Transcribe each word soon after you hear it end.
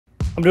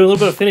I'm doing a little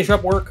bit of finish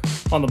up work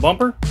on the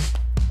bumper,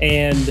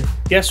 and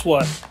guess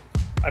what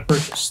I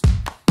purchased?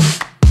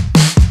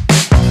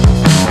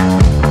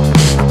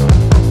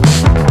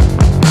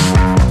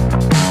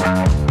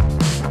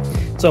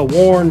 It's a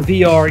Warn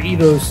VR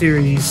EVO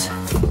series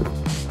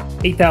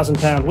 8,000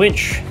 pound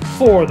winch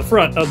for the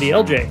front of the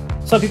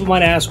LJ. Some people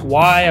might ask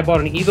why I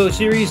bought an EVO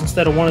series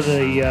instead of one of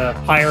the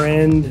higher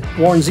end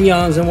Warn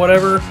Xeons and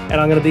whatever, and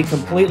I'm gonna be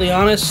completely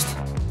honest,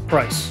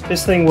 price.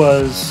 This thing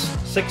was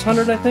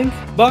 600, I think,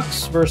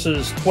 bucks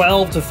versus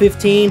 12 to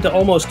 15 to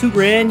almost 2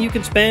 grand you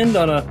could spend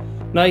on a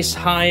nice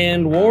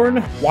high-end Warn.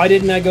 Why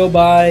didn't I go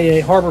buy a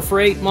Harbor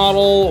Freight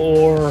model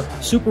or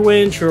Super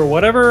Winch or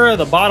whatever?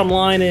 The bottom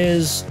line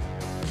is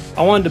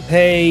I wanted to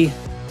pay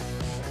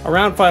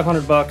around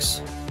 500 bucks.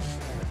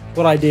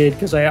 What I did,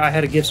 because I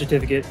had a gift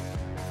certificate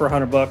for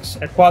 100 bucks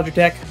at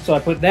Quadratech, so I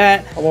put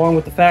that along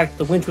with the fact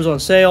that the winch was on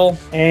sale,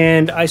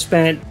 and I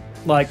spent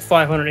like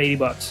 580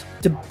 bucks.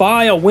 To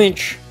buy a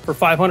winch for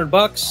 500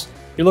 bucks,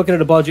 you're looking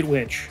at a budget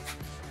winch.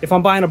 If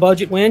I'm buying a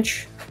budget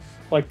winch,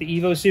 like the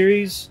EVO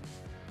series,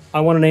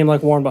 I want a name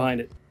like Warn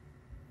behind it.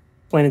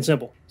 Plain and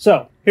simple.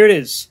 So, here it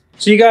is.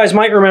 So you guys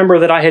might remember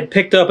that I had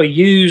picked up a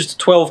used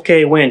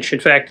 12K winch. In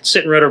fact, it's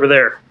sitting right over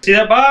there. See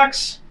that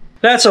box?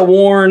 That's a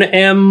Warn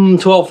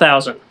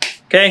M12000.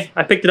 Okay,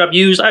 I picked it up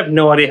used. I have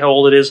no idea how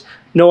old it is,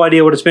 no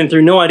idea what it's been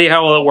through, no idea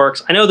how well it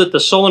works. I know that the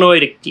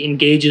solenoid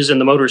engages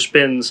and the motor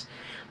spins.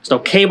 There's no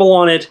cable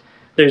on it.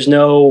 There's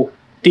no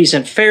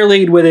decent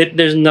fairlead with it.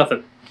 There's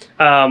nothing.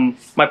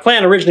 My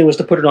plan originally was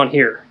to put it on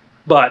here,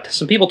 but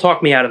some people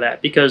talked me out of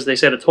that because they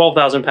said a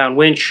 12,000 pound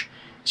winch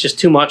is just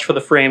too much for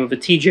the frame of a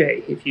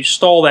TJ. If you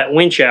stall that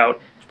winch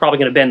out, it's probably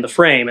going to bend the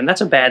frame, and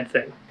that's a bad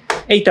thing.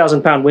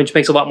 8,000 pound winch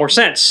makes a lot more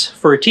sense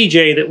for a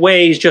TJ that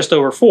weighs just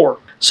over 4.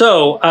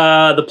 So,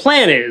 the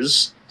plan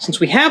is, since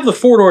we have the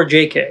 4-door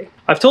JK,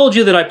 I've told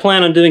you that I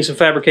plan on doing some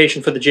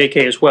fabrication for the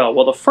JK as well.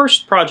 Well, the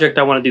first project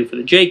I want to do for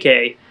the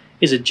JK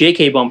is a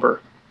JK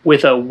bumper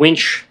with a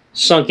winch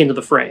sunk into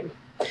the frame.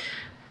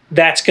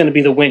 That's going to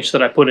be the winch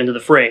that I put into the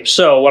frame.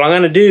 So, what I'm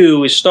going to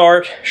do is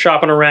start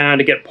shopping around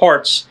to get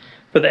parts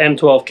for the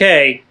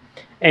M12K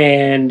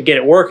and get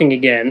it working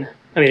again.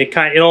 I mean,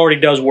 it already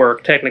does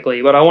work,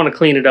 technically, but I want to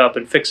clean it up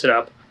and fix it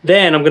up.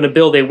 Then I'm going to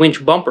build a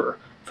winch bumper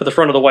for the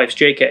front of the wife's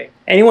JK.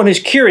 Anyone who's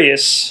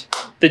curious,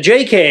 the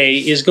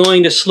JK is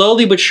going to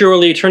slowly but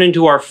surely turn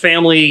into our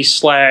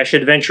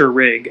family/adventure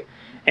rig.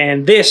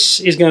 And this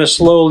is going to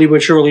slowly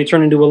but surely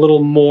turn into a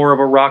little more of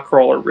a rock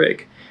crawler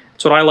rig.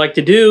 That's what I like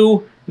to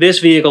do. This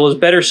vehicle is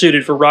better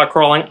suited for rock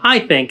crawling, I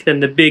think, than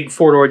the big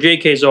 4-door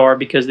JKs are,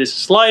 because this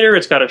is lighter,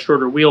 it's got a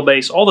shorter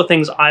wheelbase, all the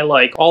things I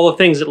like, all the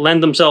things that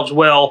lend themselves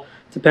well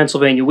to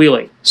Pennsylvania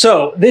wheeling.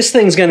 So this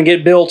thing's going to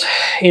get built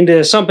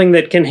into something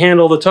that can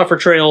handle the tougher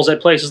trails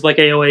at places like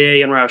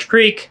AOAA and Roush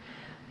Creek.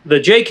 The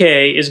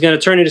JK is going to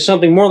turn into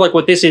something more like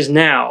what this is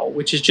now,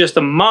 which is just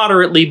a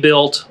moderately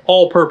built,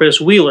 all-purpose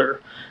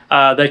wheeler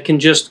that can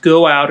just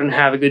go out and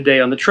have a good day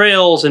on the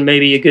trails and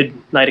maybe a good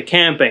night of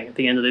camping at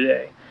the end of the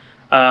day.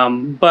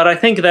 But I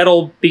think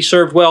that'll be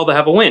served well to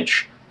have a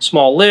winch.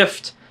 Small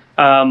lift,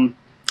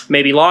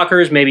 maybe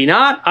lockers, maybe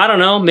not. I don't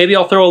know. Maybe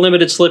I'll throw a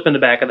limited slip in the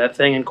back of that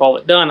thing and call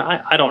it done.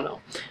 I don't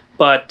know.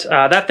 But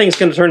that thing's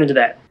going to turn into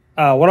that.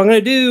 What I'm going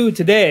to do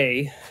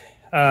today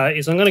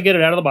is I'm going to get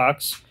it out of the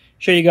box,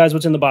 show you guys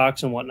what's in the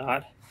box and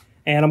whatnot.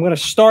 And I'm going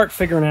to start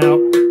figuring out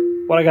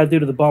what I got to do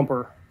to the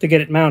bumper to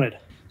get it mounted.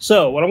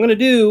 So what I'm going to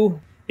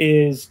do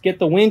is get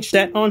the winch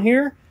set on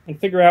here and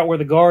figure out where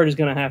the guard is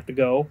going to have to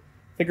go.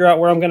 Figure out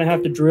where I'm going to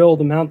have to drill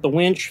to mount the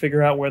winch.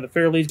 Figure out where the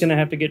fairlead's going to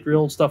have to get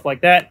drilled, stuff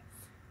like that.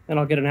 And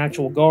I'll get an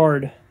actual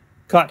guard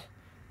cut.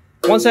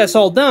 Once that's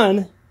all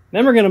done,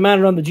 then we're going to mount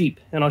it on the Jeep,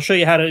 and I'll show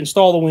you how to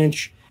install the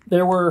winch.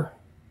 There were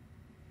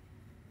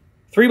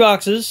 3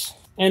 boxes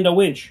and a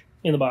winch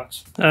in the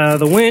box.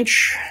 The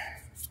winch,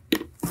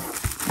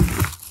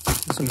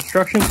 some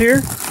instructions here,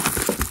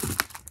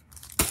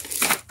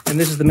 and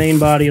this is the main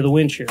body of the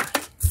winch here.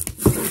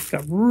 It's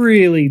got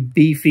really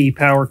beefy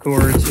power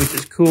cords, which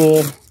is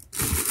cool.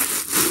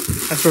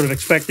 I sort of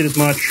expected as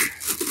much.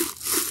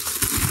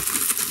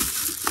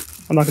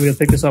 I'm not going to be able to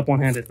pick this up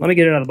one-handed. Let me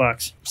get it out of the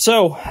box.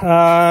 So,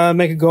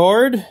 make a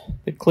guard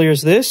that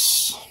clears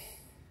this.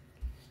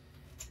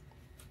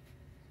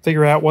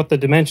 Figure out what the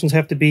dimensions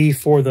have to be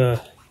for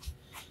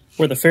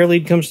where the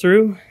fairlead comes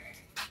through.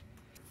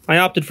 I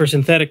opted for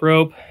synthetic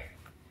rope.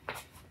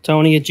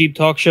 Tony at Jeep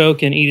Talk Show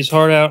can eat his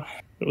heart out.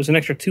 It was an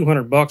extra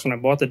 200 bucks when I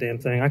bought the damn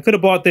thing. I could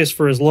have bought this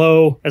for as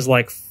low as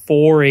like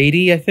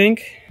 $480, I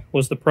think,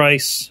 was the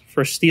price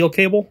for steel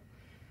cable.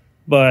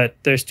 But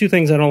there's 2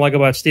 things I don't like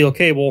about steel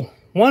cable.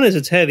 One is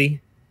it's heavy,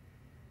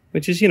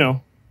 which is, you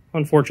know,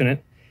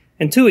 unfortunate.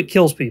 And 2, it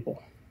kills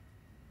people.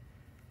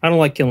 I don't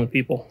like killing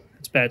people.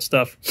 It's bad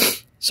stuff.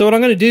 So what I'm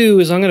going to do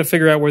is I'm going to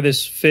figure out where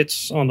this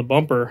fits on the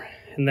bumper,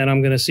 and then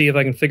I'm going to see if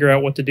I can figure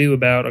out what to do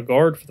about a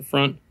guard for the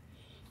front.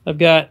 I've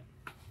got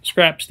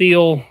scrap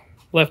steel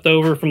left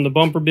over from the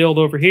bumper build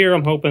over here.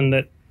 I'm hoping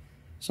that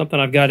something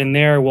I've got in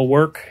there will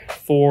work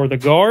for the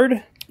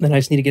guard. Then I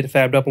just need to get it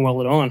fabbed up and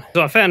weld it on.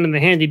 So I found in the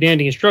handy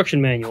dandy instruction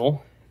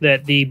manual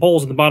that the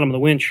holes at the bottom of the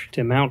winch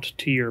to mount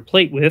to your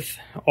plate with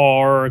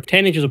are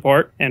 10 inches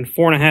apart and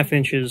 4.5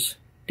 inches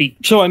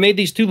deep. So I made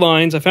these two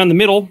lines. I found the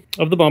middle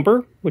of the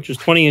bumper, which is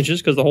 20 inches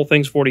because the whole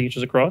thing's 40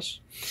 inches across.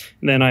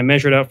 And then I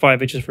measured out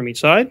 5 inches from each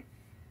side.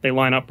 They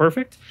line up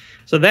perfect.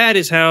 So that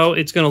is how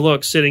it's going to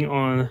look sitting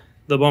on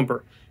the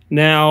bumper.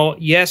 Now,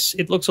 yes,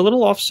 it looks a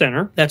little off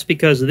center. That's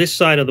because this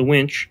side of the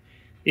winch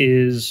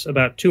is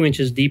about 2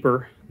 inches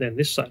deeper than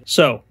this side.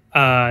 So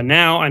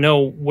now I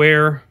know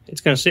where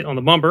it's going to sit on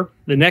the bumper.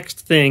 The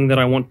next thing that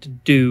I want to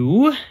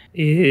do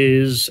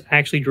is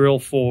actually drill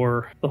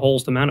for the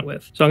holes to mount it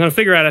with. So I'm going to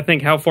figure out, I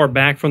think, how far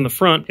back from the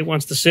front it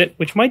wants to sit,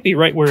 which might be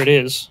right where it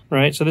is,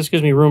 right? So this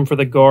gives me room for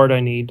the guard I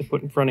need to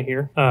put in front of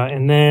here.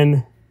 And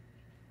then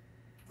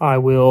I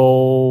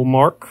will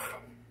mark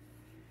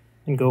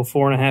and go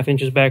 4.5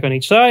 inches back on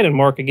each side and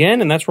mark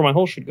again, and that's where my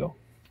hole should go.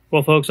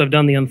 Well, folks, I've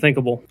done the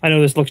unthinkable. I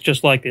know this looks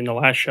just like in the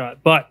last shot,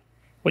 but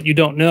what you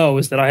don't know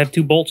is that I have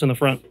 2 bolts in the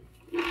front.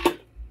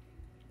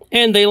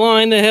 And they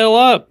line the hell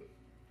up.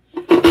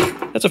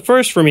 That's a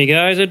first for me,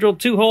 guys. I drilled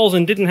 2 holes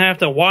and didn't have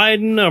to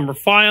widen them or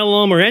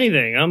file them or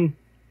anything. I'm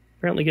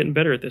apparently getting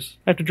better at this.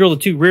 I have to drill the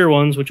 2 rear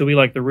ones, which will be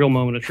like the real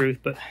moment of truth,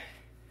 but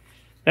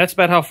that's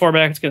about how far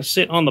back it's going to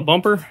sit on the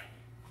bumper.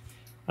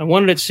 I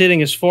wanted it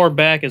sitting as far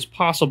back as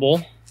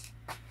possible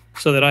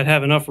so that I'd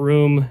have enough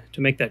room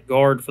to make that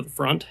guard for the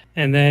front.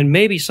 And then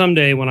maybe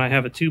someday when I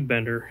have a tube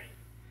bender,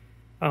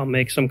 I'll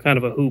make some kind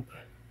of a hoop.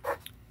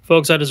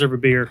 Folks, I deserve a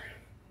beer.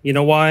 You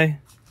know why?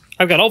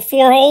 I've got all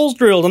 4 holes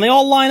drilled and they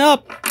all line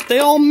up. They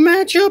all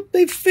match up.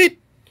 They fit.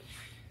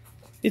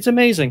 It's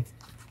amazing.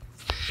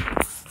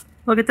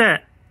 Look at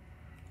that.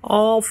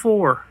 All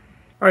 4.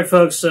 All right,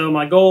 folks, so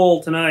my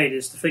goal tonight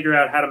is to figure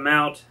out how to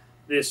mount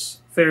this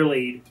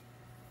fairlead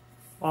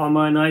on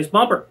my nice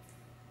bumper.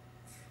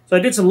 So I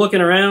did some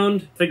looking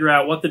around, figure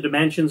out what the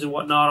dimensions and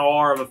whatnot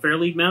are of a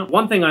fairlead mount.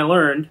 One thing I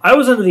learned, I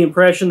was under the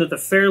impression that the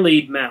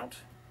fairlead mount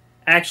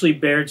actually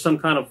bared some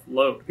kind of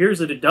load. It appears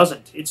that it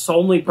doesn't. Its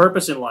only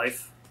purpose in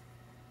life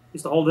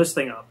is to hold this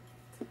thing up.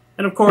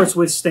 And of course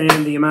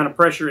withstand the amount of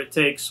pressure it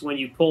takes when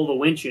you pull the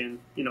winch in,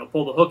 you know,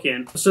 pull the hook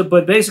in. So,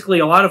 but basically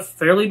a lot of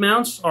fairlead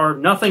mounts are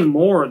nothing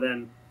more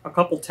than a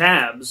couple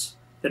tabs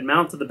that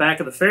mount to the back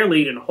of the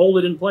fairlead and hold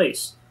it in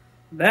place.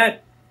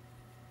 That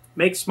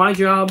makes my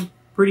job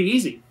pretty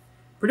easy.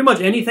 Pretty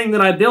much anything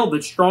that I build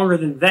that's stronger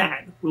than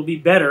that will be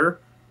better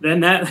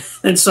than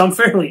some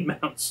fairlead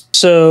mounts.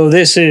 So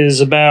this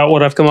is about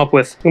what I've come up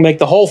with. I'm gonna make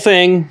the whole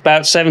thing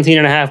about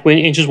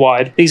 17.5 inches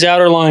wide. These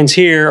outer lines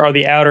here are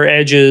the outer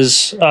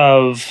edges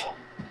of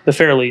the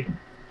fairlead.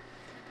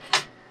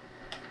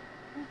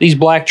 These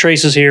black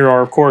traces here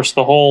are, of course,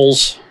 the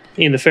holes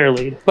in the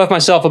fairlead. Left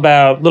myself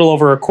about a little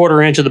over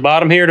 1/4 inch at the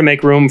bottom here to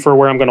make room for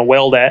where I'm gonna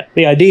weld at.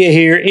 The idea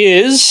here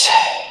is,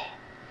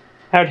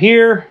 out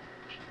here,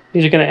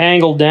 these are gonna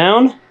angle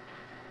down,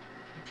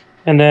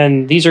 and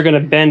then these are going to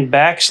bend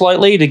back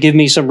slightly to give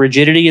me some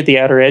rigidity at the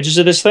outer edges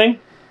of this thing.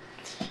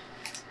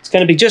 It's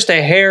going to be just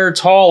a hair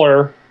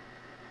taller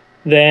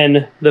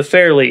than the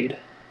fairlead,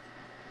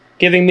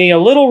 giving me a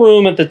little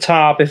room at the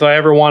top if I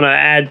ever want to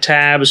add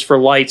tabs for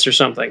lights or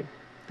something.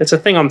 That's a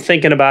thing I'm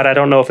thinking about. I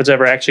don't know if it's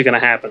ever actually going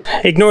to happen.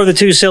 Ignore the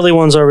 2 silly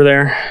ones over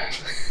there.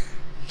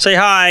 Say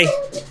hi.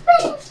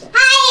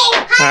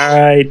 All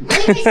right.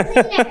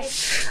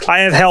 I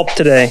have help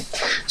today.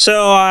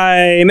 So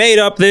I made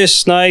up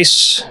this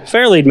nice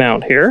fairlead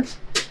mount here,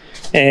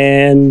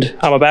 and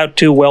I'm about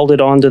to weld it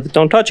onto the,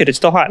 don't touch it, it's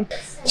still hot.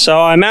 So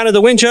I mounted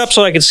the winch up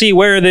so I could see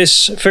where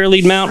this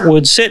fairlead mount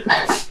would sit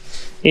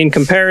in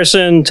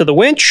comparison to the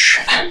winch.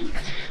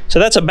 So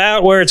that's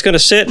about where it's going to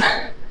sit.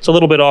 It's a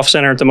little bit off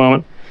center at the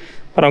moment,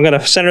 but I'm going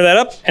to center that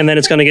up, and then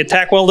it's going to get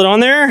tack welded on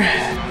there,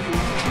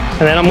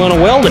 and then I'm going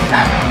to weld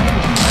it.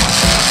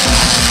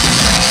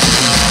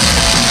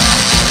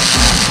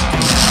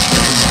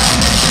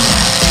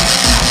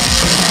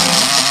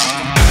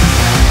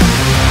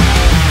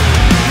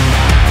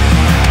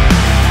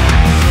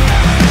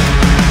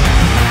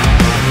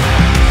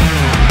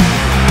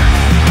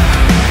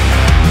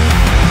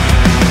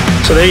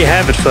 So there you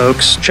have it,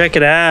 folks. Check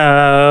it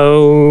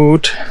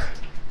out.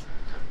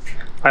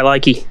 I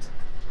likey.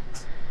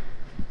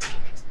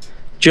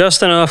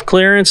 Just enough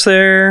clearance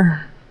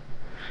there.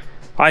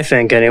 I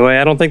think, anyway.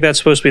 I don't think that's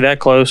supposed to be that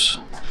close.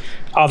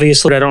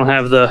 Obviously, I don't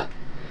have the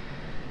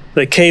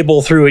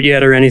cable through it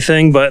yet or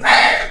anything, but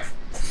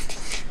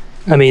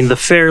I mean, the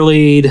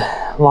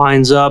fairlead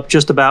lines up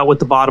just about with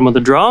the bottom of the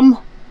drum,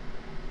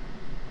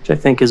 which I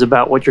think is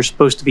about what you're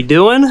supposed to be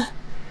doing.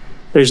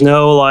 There's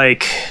no,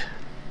 like,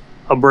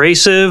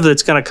 abrasive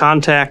that's going to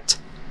contact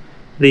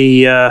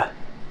the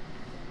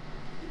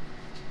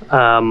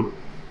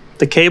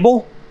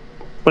cable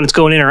when it's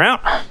going in or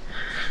out. I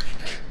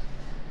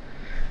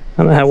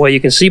don't know how well you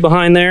can see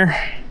behind there,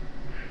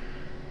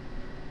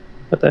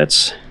 but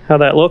that's how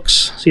that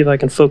looks. See if I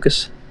can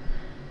focus.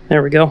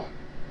 There we go.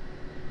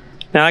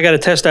 Now I got to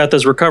test out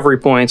those recovery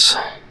points,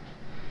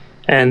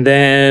 and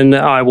then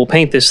I will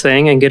paint this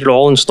thing and get it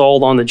all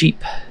installed on the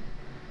Jeep.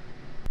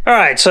 All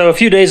right, so a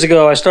few days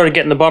ago I started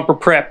getting the bumper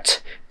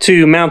prepped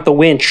to mount the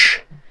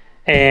winch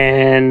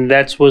And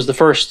that was the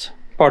first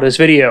part of this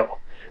video.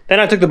 Then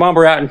I took the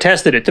bumper out and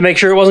tested it to make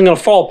sure it wasn't going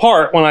to fall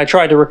apart when I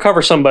tried to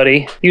recover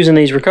somebody using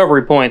these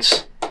recovery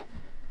points.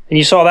 And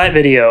you saw that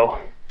video.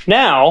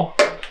 Now,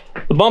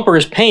 the bumper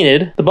is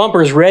painted, the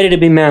bumper is ready to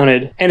be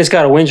mounted, and it's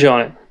got a winch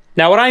on it.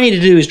 Now what I need to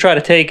do is try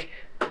to take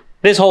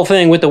this whole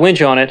thing with the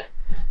winch on it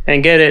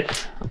and get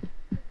it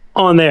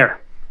on there.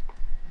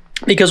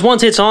 Because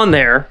once it's on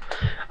there,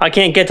 I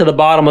can't get to the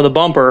bottom of the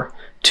bumper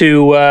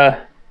to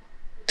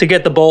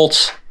get the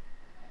bolts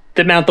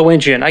that mount the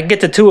winch in. I can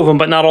get to 2 of them,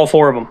 but not all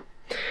 4 of them.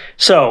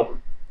 So,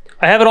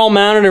 I have it all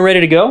mounted and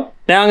ready to go.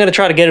 Now I'm going to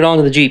try to get it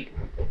onto the Jeep.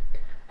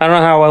 I don't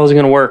know how well it's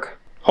going to work.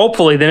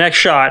 Hopefully the next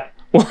shot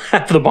will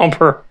have the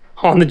bumper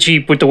on the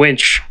Jeep with the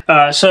winch.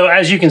 So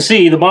as you can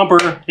see, the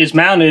bumper is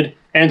mounted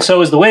and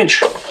so is the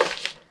winch.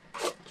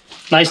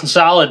 Nice and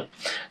solid.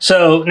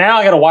 So now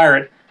I got to wire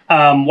it.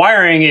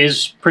 Wiring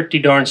is pretty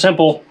darn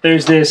simple.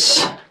 There's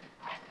this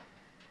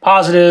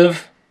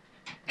positive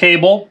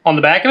cable on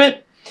the back of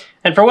it.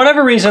 And for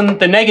whatever reason,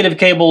 the negative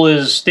cable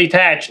is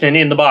detached and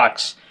in the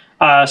box.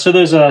 So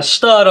there's a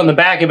stud on the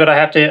back of it I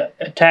have to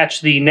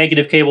attach the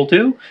negative cable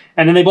to,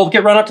 and then they both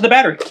get run up to the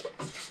battery.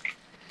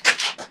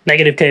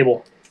 Negative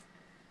cable.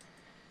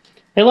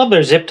 They love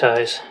their zip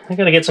ties. I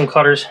gotta get some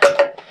cutters.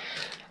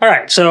 All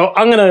right, so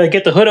I'm gonna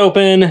get the hood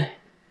open,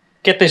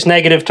 get this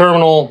negative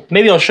terminal.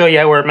 Maybe I'll show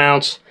you where it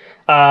mounts,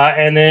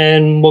 and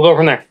then we'll go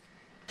from there.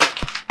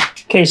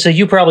 Okay, so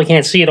you probably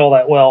can't see it all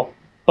that well,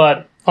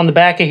 but on the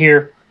back of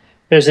here,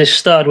 there's this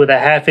stud with a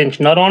 1/2-inch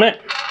nut on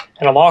it,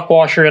 and a lock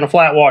washer and a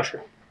flat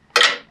washer.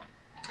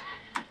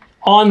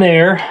 On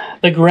there,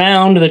 the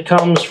ground that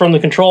comes from the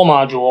control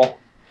module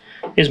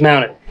is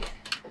mounted.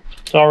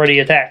 It's already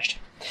attached.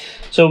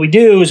 So what we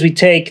do is we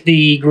take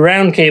the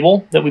ground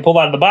cable that we pulled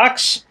out of the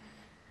box,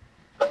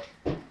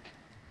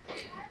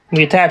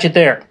 we attach it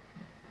there.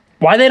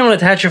 Why they don't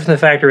attach it from the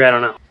factory, I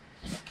don't know.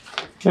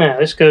 Now,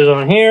 this goes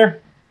on here.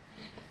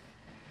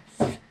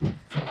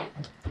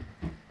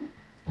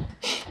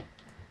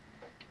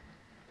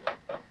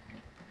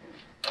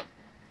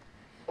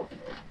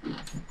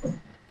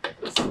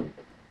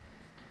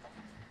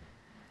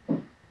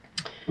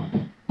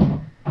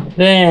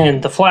 Then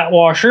the flat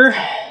washer,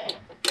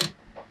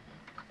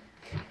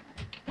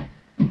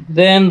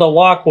 then the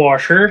lock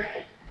washer.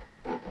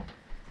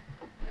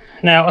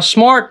 Now a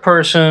smart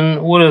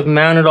person would have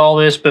mounted all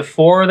this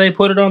before they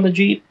put it on the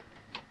Jeep.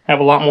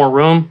 Have a lot more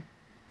room.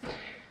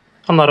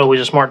 I'm not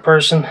always a smart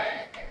person.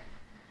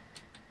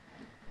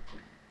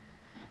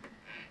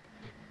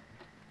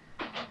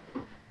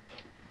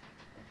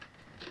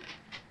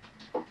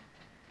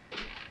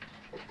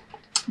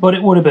 But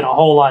it would have been a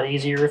whole lot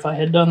easier if I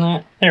had done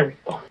that. There we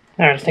go.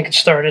 All right, I think it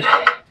started.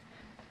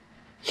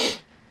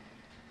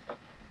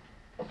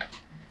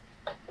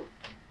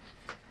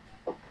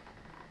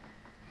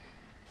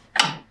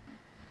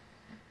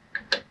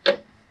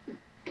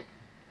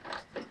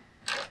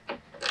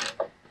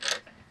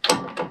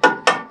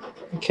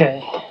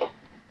 Okay.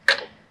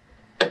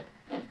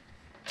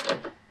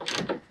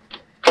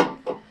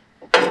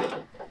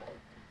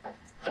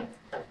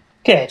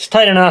 Okay, it's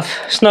tight enough,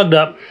 snugged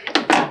up,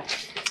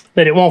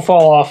 that it won't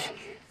fall off.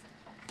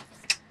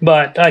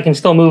 But I can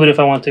still move it if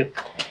I want to.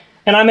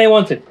 And I may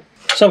want to.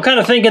 So I'm kind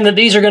of thinking that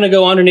these are going to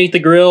go underneath the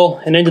grill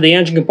and into the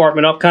engine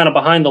compartment up kind of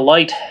behind the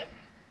light.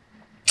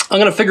 I'm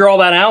going to figure all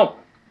that out.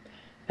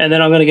 And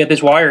then I'm going to get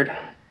this wired.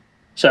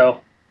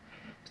 So,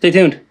 stay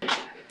tuned.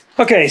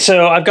 Okay,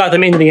 so I've got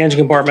them into the engine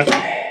compartment.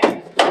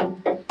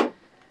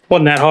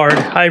 Wasn't that hard.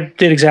 I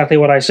did exactly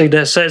what I said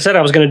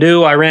I was going to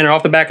do. I ran it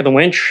off the back of the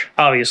winch,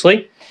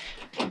 obviously.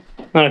 I don't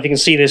know if you can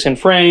see this in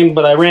frame,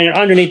 but I ran it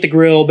underneath the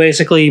grill,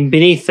 basically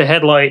beneath the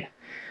headlight.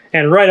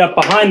 And right up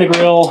behind the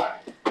grill,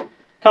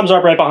 comes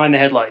up right behind the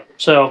headlight.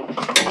 So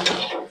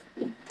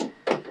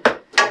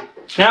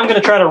now I'm going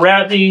to try to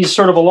route these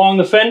sort of along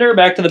the fender,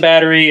 back to the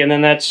battery, and then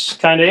that's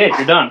kind of it.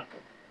 You're done.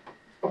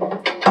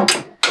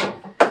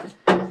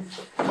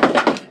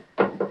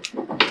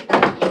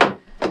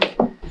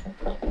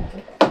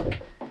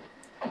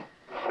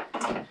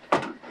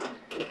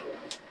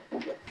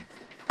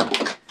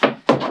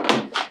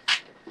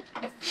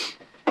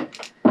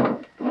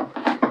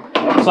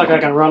 Looks like I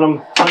can run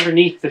them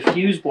underneath the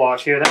fuse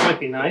block here. That might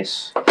be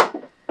nice.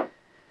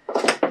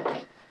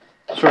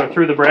 Sort of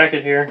through the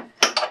bracket here.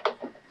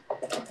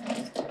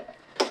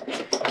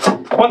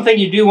 One thing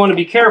you do want to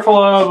be careful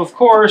of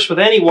course, with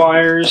any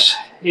wires,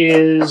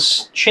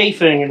 is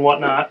chafing and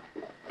whatnot.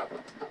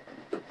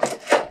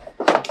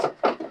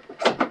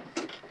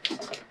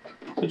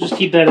 So just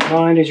keep that in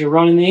mind as you're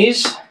running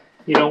these.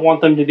 You don't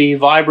want them to be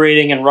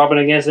vibrating and rubbing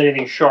against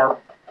anything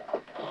sharp.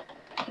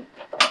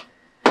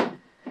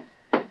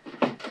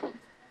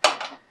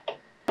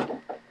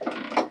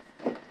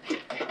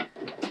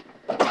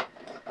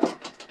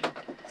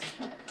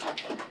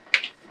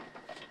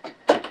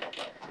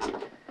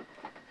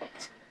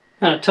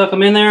 Kind of tuck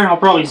them in there. I'll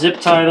probably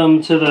zip tie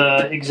them to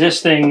the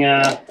existing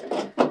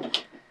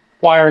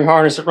wiring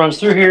harness that runs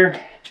through here.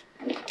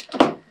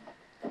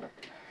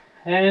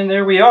 And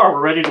there we are.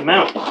 We're ready to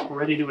mount. We're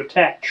ready to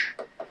attach.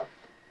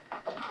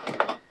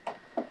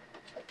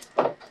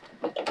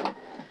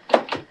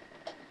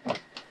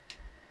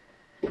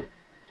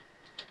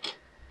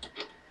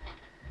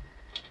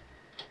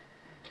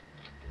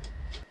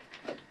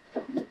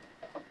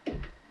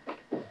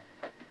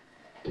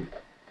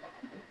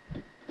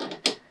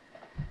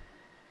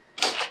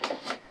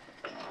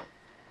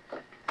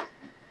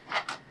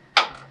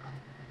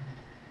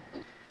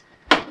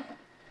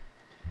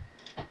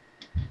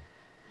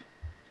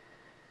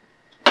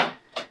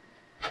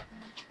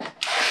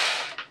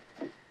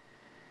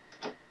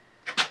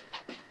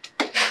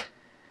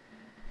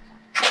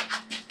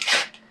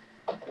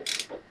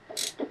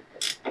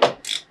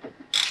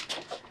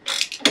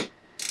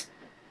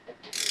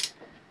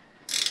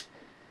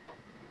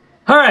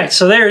 right,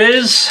 so there it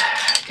is.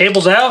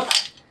 Cable's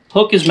out,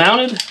 hook is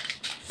mounted.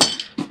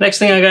 Next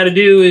thing I got to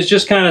do is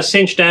just kind of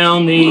cinch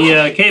down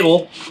the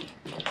cable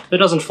so it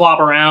doesn't flop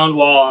around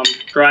while I'm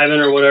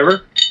driving or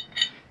whatever.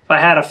 If I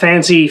had a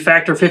fancy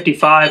factor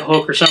 55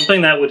 hook or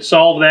something, that would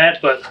solve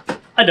that, but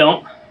I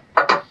don't.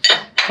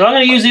 So I'm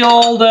going to use the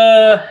old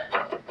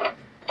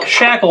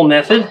shackle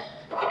method.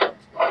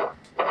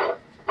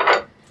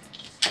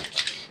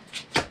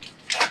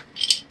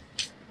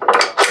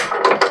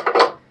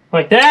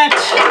 Like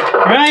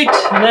that, right?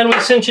 And then we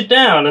cinch it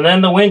down, and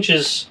then the winch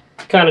is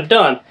kind of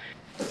done.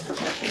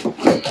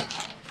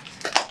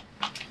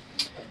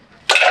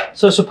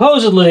 So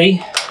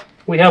supposedly,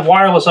 we have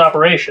wireless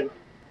operation.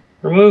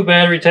 Remove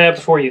battery tab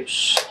before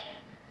use.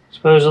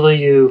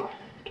 Supposedly you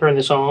turn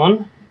this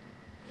on.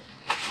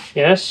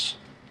 Yes.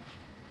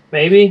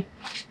 Maybe.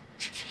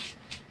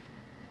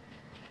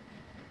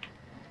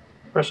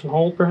 Press and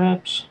hold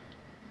perhaps.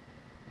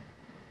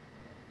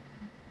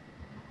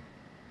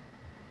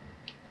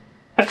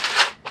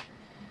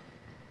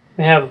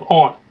 We have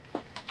on.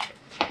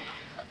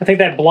 I think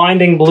that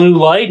blinding blue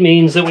light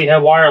means that we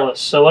have wireless,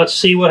 so let's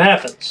see what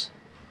happens.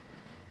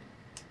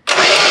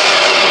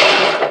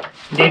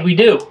 Indeed we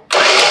do.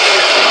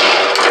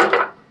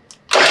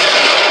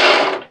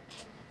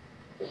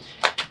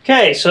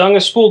 Okay, so I'm going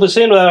to spool this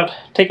in without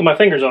taking my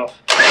fingers off.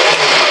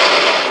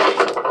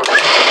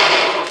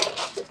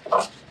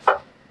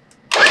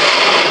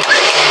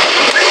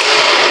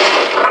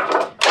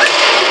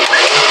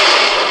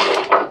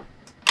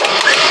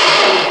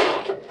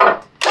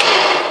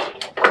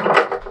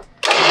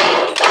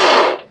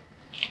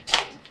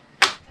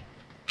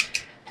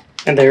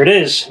 And there it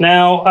is.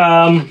 Now,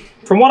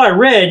 from what I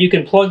read, you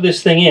can plug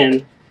this thing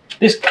in.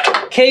 This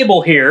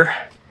cable here,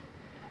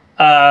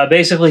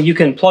 basically you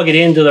can plug it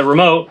into the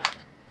remote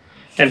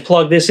and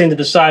plug this into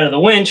the side of the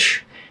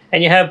winch,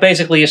 and you have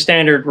basically a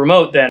standard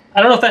remote then.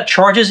 I don't know if that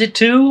charges it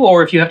too,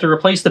 or if you have to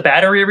replace the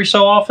battery every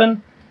so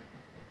often.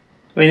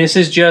 I mean, this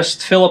is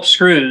just Phillips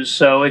screws,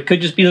 so it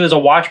could just be that there's a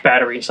watch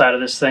battery inside of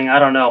this thing, I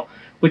don't know.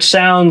 Which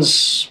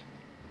sounds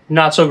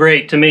not so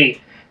great to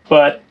me,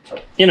 but,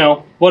 you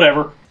know,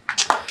 whatever.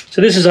 So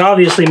this is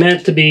obviously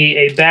meant to be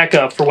a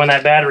backup for when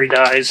that battery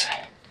dies,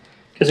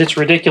 because it's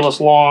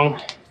ridiculous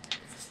long.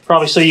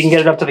 Probably so you can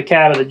get it up to the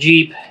cab of the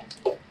Jeep,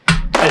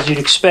 as you'd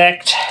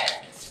expect.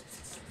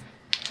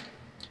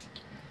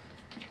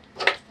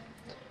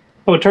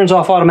 Oh, it turns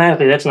off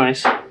automatically, that's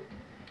nice.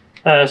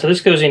 So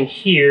this goes in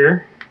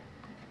here.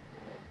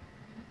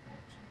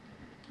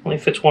 Only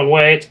fits one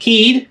way. It's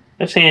keyed,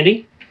 that's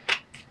handy.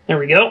 There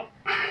we go.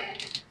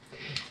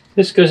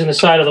 This goes in the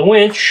side of the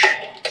winch.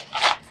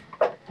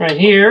 Right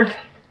here,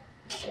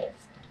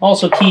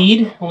 also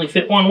keyed, only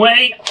fit one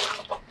way.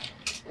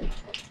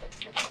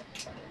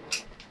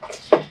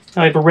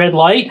 Now I have a red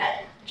light,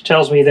 which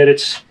tells me that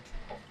it's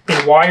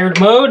in wired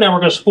mode. Now we're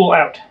going to spool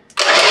out.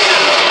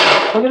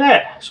 Look at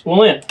that,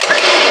 spool in. Nope,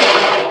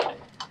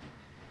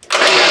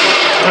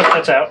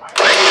 that's out.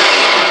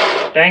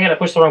 Dang it, I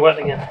pushed the wrong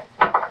button again.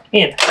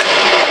 In.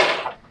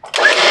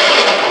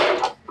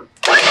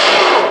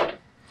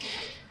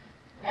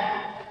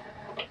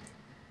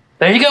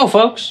 There you go,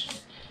 folks.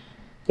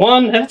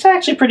 And it's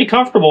actually pretty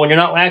comfortable when you're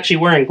not actually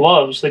wearing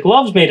gloves. The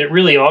gloves made it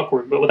really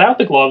awkward, but without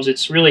the gloves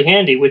it's really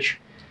handy, which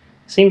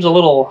seems a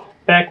little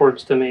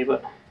backwards to me,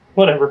 but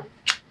whatever.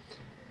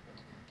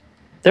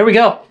 There we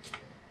go.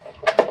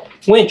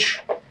 Winch.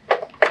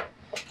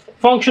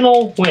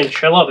 Functional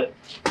winch. I love it.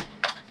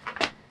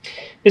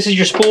 This is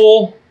your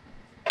spool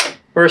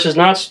versus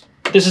not.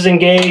 This is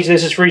engaged,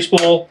 this is free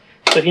spool.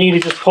 So if you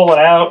need to just pull it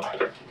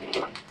out,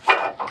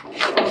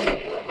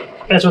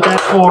 that's what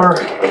that's for,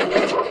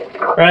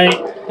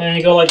 right? And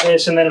you go like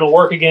this, and then it'll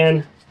work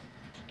again.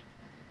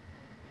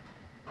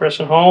 Press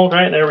and hold,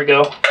 right? There we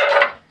go.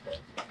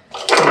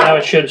 So now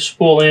it should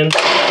spool in.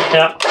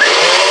 Yep.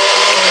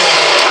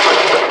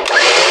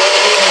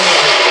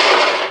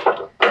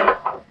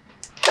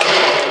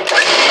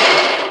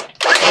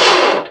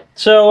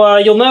 So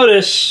you'll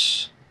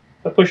notice,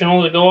 if I push and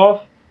hold it go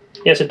off,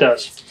 yes it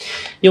does.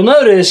 You'll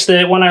notice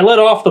that when I let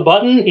off the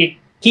button, it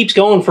keeps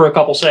going for a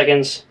couple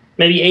seconds,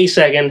 maybe a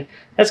second.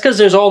 That's because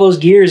there's all those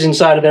gears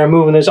inside of there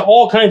moving. There's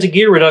all kinds of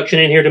gear reduction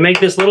in here to make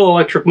this little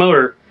electric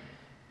motor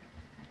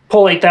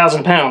pull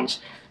 8,000 pounds.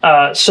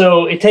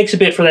 So it takes a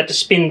bit for that to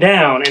spin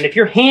down. And if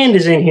your hand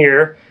is in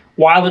here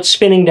while it's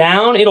spinning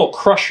down, it'll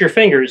crush your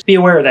fingers. Be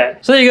aware of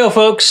that. So there you go,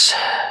 folks.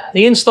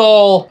 The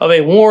install of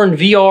a Warn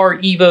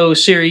VR EVO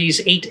Series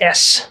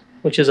 8S,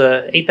 which is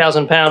a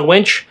 8,000 pound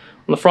winch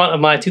on the front of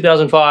my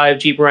 2005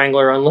 Jeep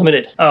Wrangler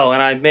Unlimited. Oh,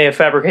 and I may have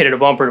fabricated a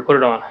bumper to put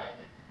it on.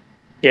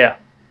 Yeah.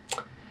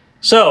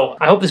 So,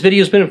 I hope this video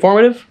has been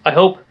informative. I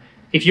hope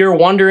if you're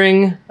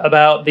wondering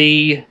about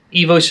the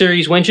EVO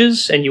Series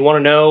winches and you want to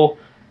know,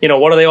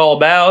 what are they all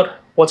about?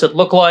 What's it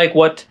look like?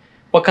 What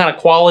kind of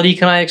quality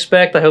can I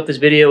expect? I hope this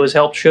video has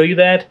helped show you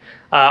that.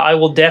 I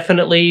will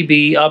definitely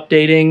be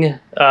updating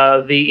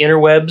the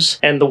interwebs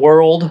and the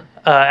world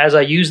as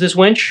I use this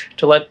winch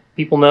to let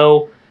people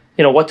know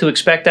you know, what to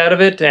expect out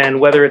of it and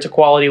whether it's a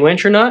quality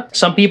winch or not.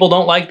 Some people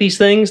don't like these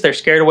things. They're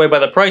scared away by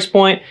the price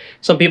point.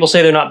 Some people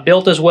say they're not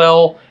built as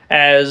well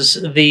as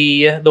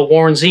the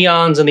Warn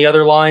Xeons and the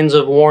other lines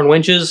of Warn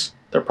winches.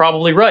 They're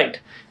probably right,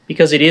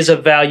 because it is a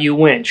value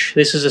winch.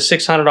 This is a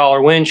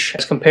 $600 winch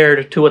as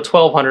compared to a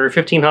 $1,200 or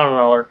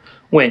 $1,500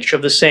 winch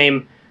of the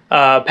same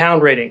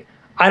pound rating.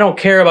 I don't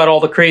care about all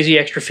the crazy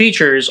extra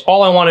features.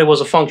 All I wanted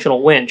was a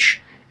functional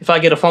winch. If I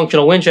get a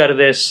functional winch out of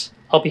this,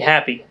 I'll be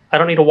happy. I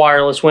don't need a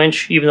wireless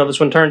winch, even though this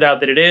one turned out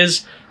that it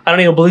is. I don't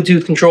need a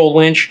Bluetooth controlled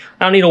winch.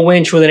 I don't need a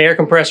winch with an air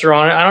compressor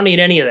on it. I don't need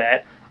any of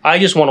that. I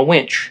just want a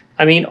winch.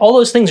 I mean, all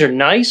those things are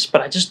nice,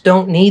 but I just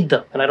don't need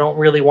them, and I don't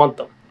really want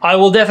them. I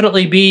will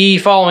definitely be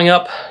following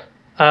up.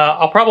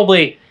 I'll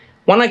probably,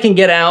 when I can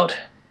get out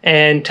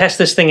and test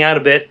this thing out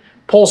a bit,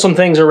 pull some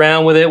things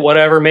around with it,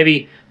 whatever,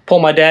 maybe pull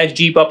my dad's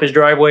Jeep up his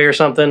driveway or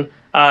something,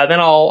 then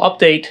I'll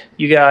update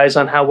you guys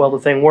on how well the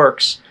thing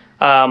works.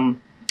 I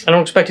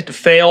don't expect it to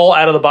fail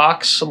out of the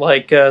box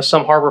like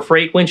some Harbor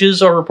Freight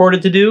winches are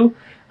reported to do,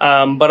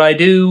 but I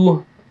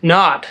do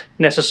not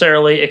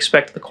necessarily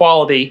expect the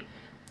quality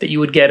that you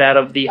would get out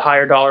of the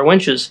higher dollar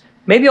winches.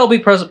 Maybe I'll be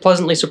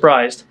pleasantly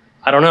surprised.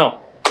 I don't know.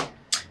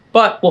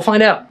 But we'll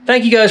find out.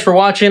 Thank you guys for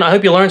watching. I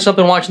hope you learned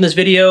something watching this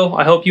video.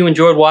 I hope you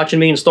enjoyed watching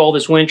me install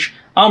this winch.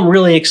 I'm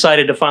really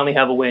excited to finally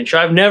have a winch.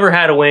 I've never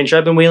had a winch.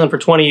 I've been wheeling for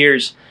 20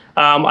 years.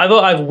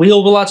 I've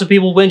wheeled with lots of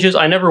people with winches.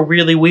 I never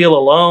really wheel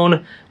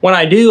alone. When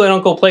I do, I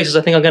don't go places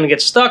I think I'm going to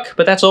get stuck,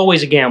 but that's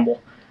always a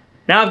gamble.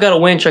 Now I've got a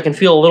winch, I can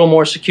feel a little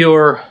more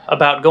secure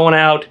about going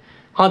out,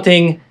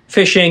 hunting,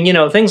 fishing, you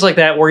know, things like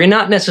that, where you're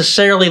not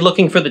necessarily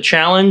looking for the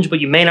challenge, but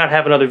you may not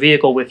have another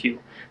vehicle with you.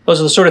 Those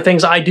are the sort of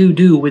things I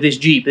do with this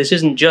Jeep. This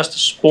isn't just a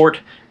sport,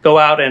 go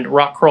out and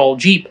rock crawl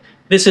Jeep.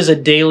 This is a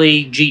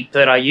daily Jeep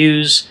that I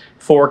use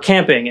for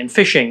camping and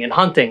fishing and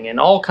hunting and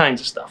all kinds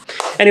of stuff.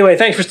 Anyway,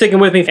 thanks for sticking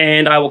with me,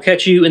 and I will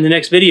catch you in the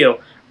next video.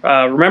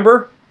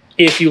 Remember,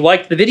 if you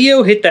liked the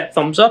video, hit that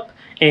thumbs up,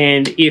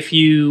 and if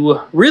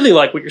you really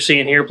like what you're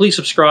seeing here, please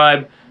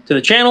subscribe to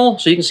the channel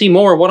so you can see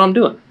more of what I'm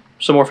doing.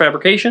 Some more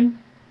fabrication,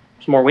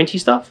 some more winchy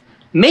stuff.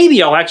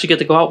 Maybe I'll actually get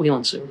to go out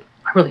wheeling soon.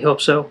 I really hope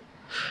so.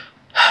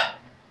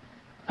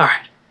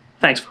 Alright,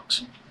 thanks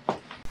folks.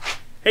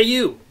 Hey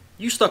you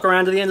stuck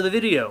around to the end of the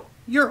video.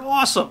 You're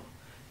awesome!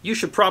 You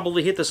should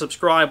probably hit the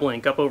subscribe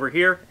link up over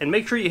here, and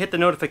make sure you hit the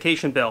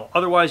notification bell,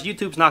 otherwise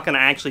YouTube's not going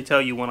to actually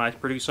tell you when I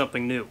produce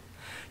something new.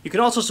 You can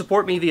also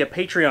support me via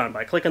Patreon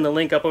by clicking the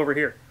link up over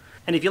here.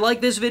 And if you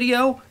like this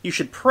video, you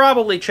should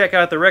probably check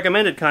out the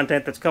recommended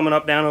content that's coming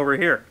up down over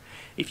here.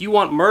 If you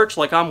want merch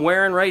like I'm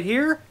wearing right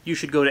here, you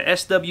should go to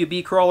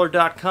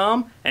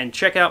SWBCrawler.com and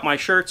check out my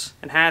shirts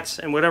and hats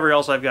and whatever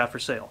else I've got for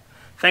sale.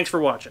 Thanks for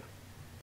watching.